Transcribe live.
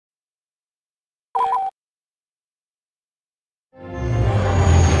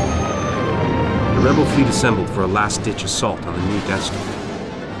Rebel fleet assembled for a last-ditch assault on the new Death Star.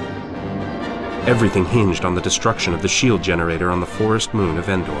 Everything hinged on the destruction of the shield generator on the forest moon of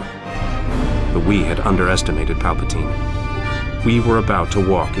Endor. But we had underestimated Palpatine. We were about to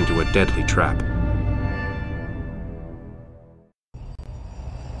walk into a deadly trap.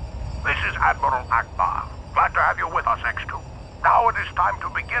 This is Admiral Akbar. Glad to have you with us, X2. Now it is time to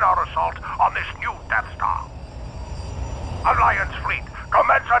begin our assault on this new Death Star. Alliance fleet,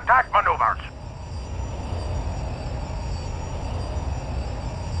 commence attack maneuvers!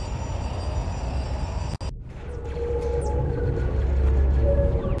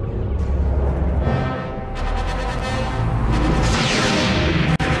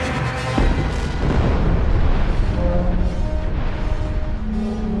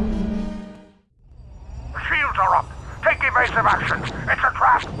 Shields are up. Take evasive action. It's a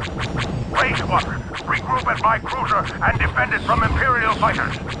trap. Ray Squadron, regroup at my cruiser and defend it from Imperial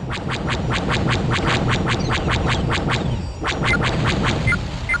fighters.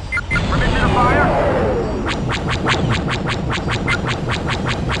 Permission to fire?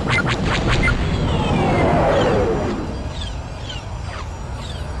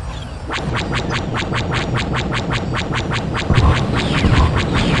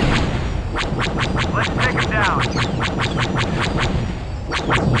 Let's take him down.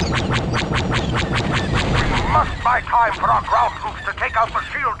 We must buy time for our ground troops to take out the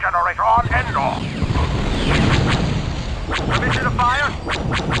shield generator on Endor. Permission to fire?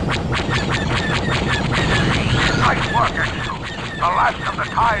 Nice work, X2. The last of the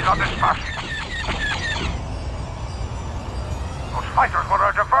ties are dispersed. Those fighters were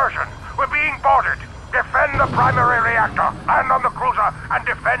a diversion. We're being boarded. Defend the primary reactor. Land on the cruiser and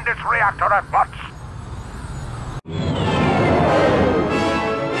defend its reactor at once.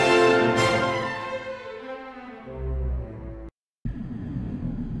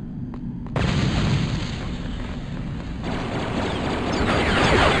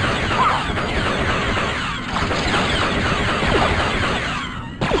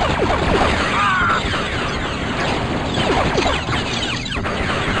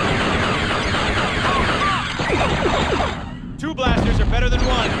 Two blasters are better than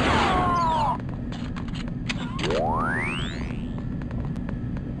one.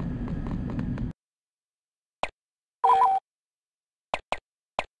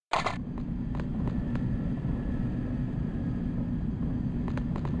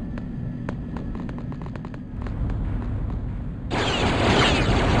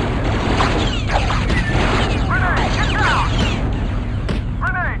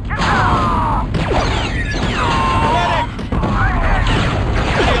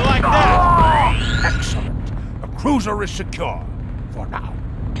 Cruiser is secure, for now.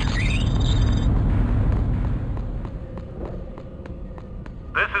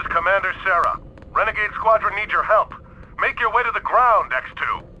 This is Commander Sarah. Renegade Squadron needs your help. Make your way to the ground,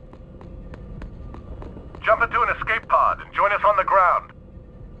 X2. Jump into an escape pod and join us on the ground.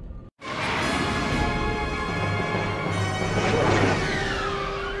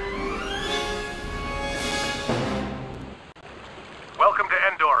 Welcome to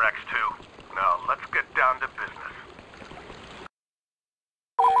Endor, X2. Now, let's get down to business.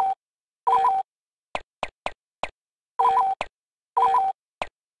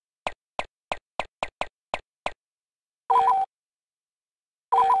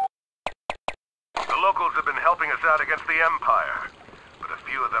 The locals have been helping us out against the Empire, but a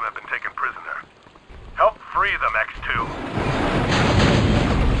few of them have been taken prisoner. Help free them, X2.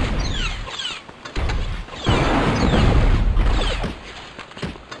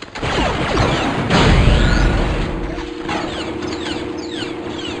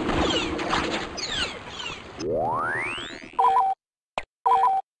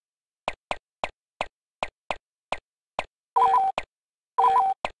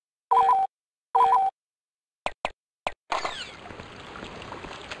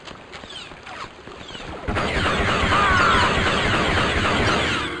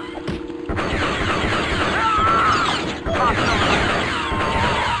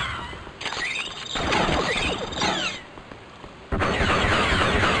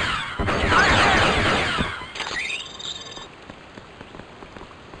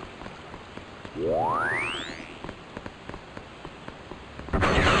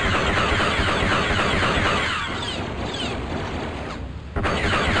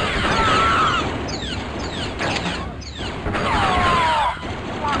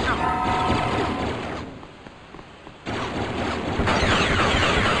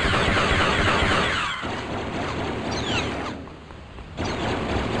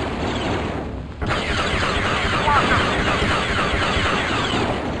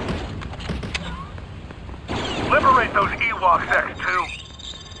 Decimate those Ewoks, X2.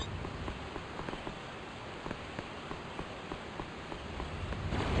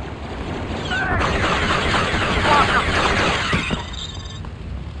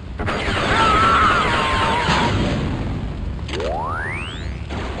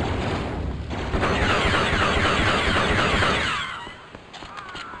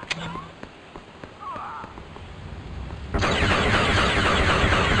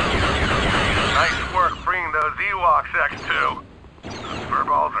 X2.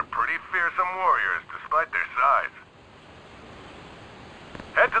 Furballs are pretty fearsome warriors, despite their size.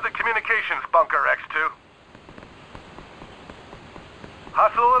 Head to the communications bunker, X2.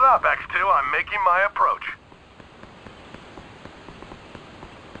 Hustle it up, X2. I'm making my approach.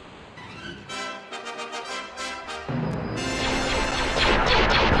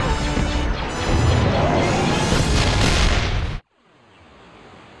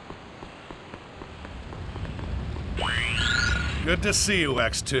 Good to see you,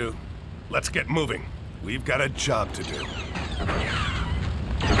 X2. Let's get moving. We've got a job to do.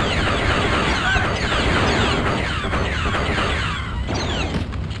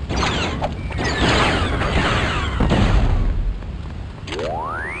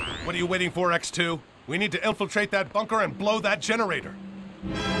 What are you waiting for, X2? We need to infiltrate that bunker and blow that generator.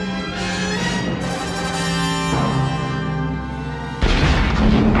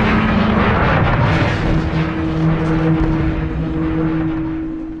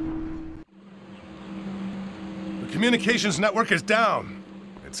 Communications network is down.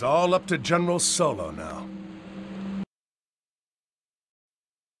 It's all up to General Solo now.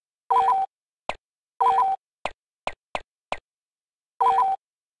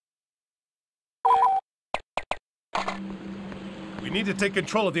 We need to take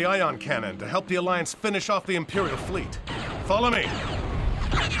control of the ion cannon to help the Alliance finish off the Imperial fleet. Follow me.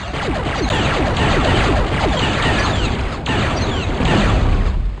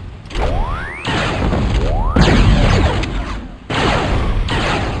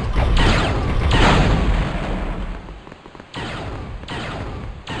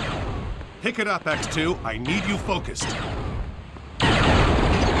 Pick it up, X2. I need you focused.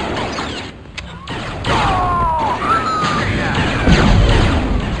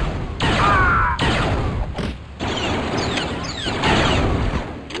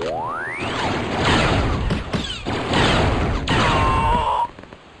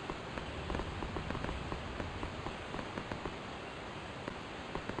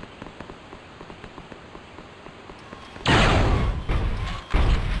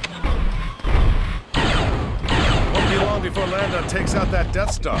 Before Lando takes out that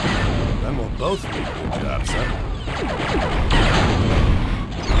Death Star. Then we'll both need good jobs, son.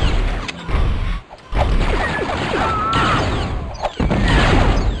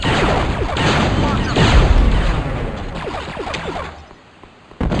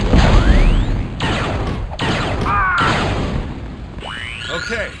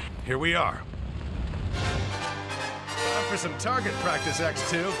 Okay, here we are. For some target practice,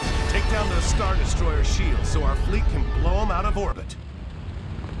 X2. Take down those Star Destroyer shields so our fleet can blow them out of orbit.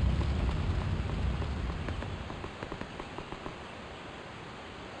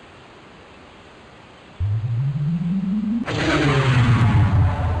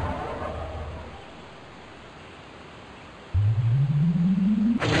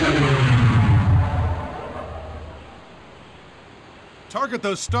 Target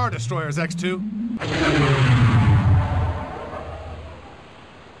those Star Destroyers, X2.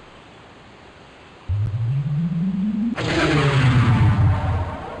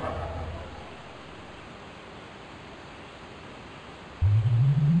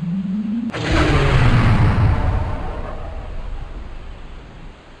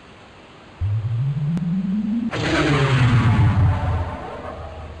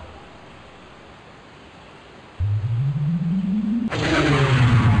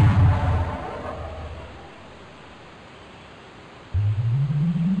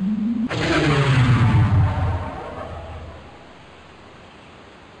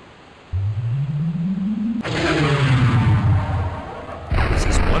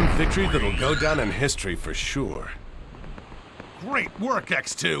 Victory that'll go down in history for sure. Great work,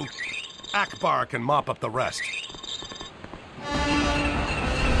 X2. Akbar can mop up the rest.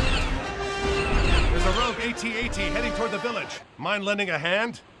 There's a rogue AT-AT heading toward the village. Mind lending a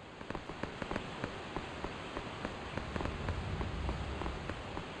hand?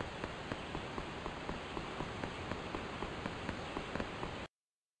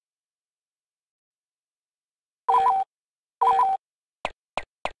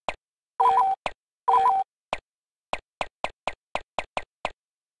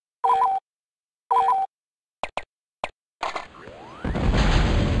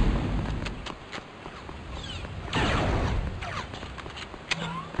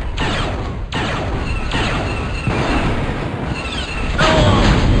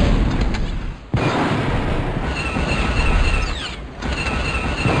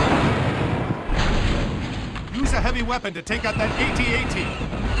 weapon to take out that AT-AT. See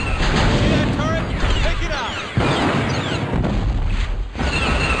that turret? Take it out!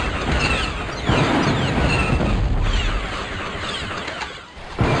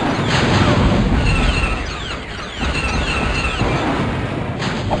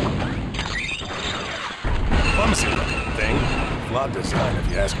 Clumsy looking thing. Flawed design, if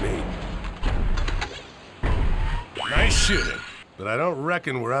you ask me. Nice shooting, but I don't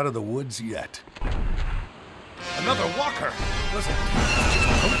reckon we're out of the woods yet. Another walker! Listen,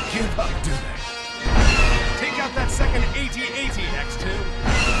 don't give up, do they? Take out that second AT-AT, X2.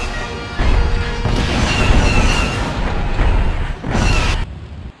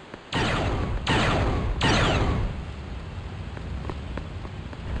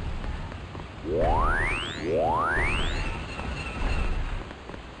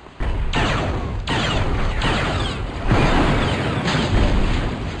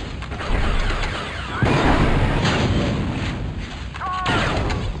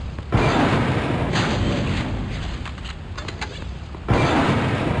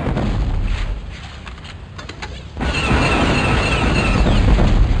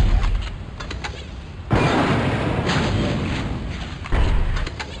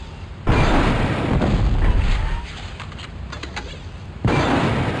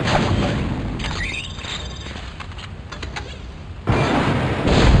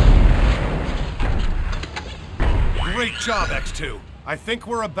 Great job, X2. I think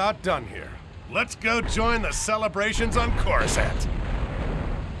we're about done here. Let's go join the celebrations on Coruscant.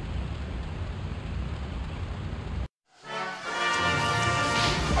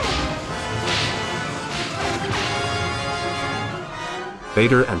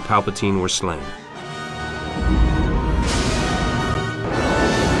 Vader and Palpatine were slain.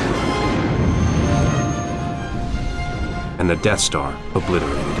 And the Death Star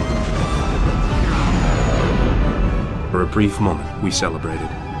obliterated. For a brief moment, we celebrated.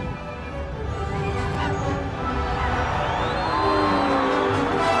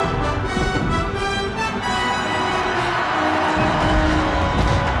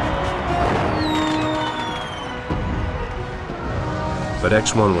 But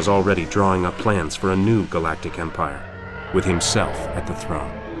X1 was already drawing up plans for a new galactic empire, with himself at the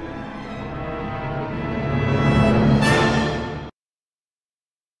throne.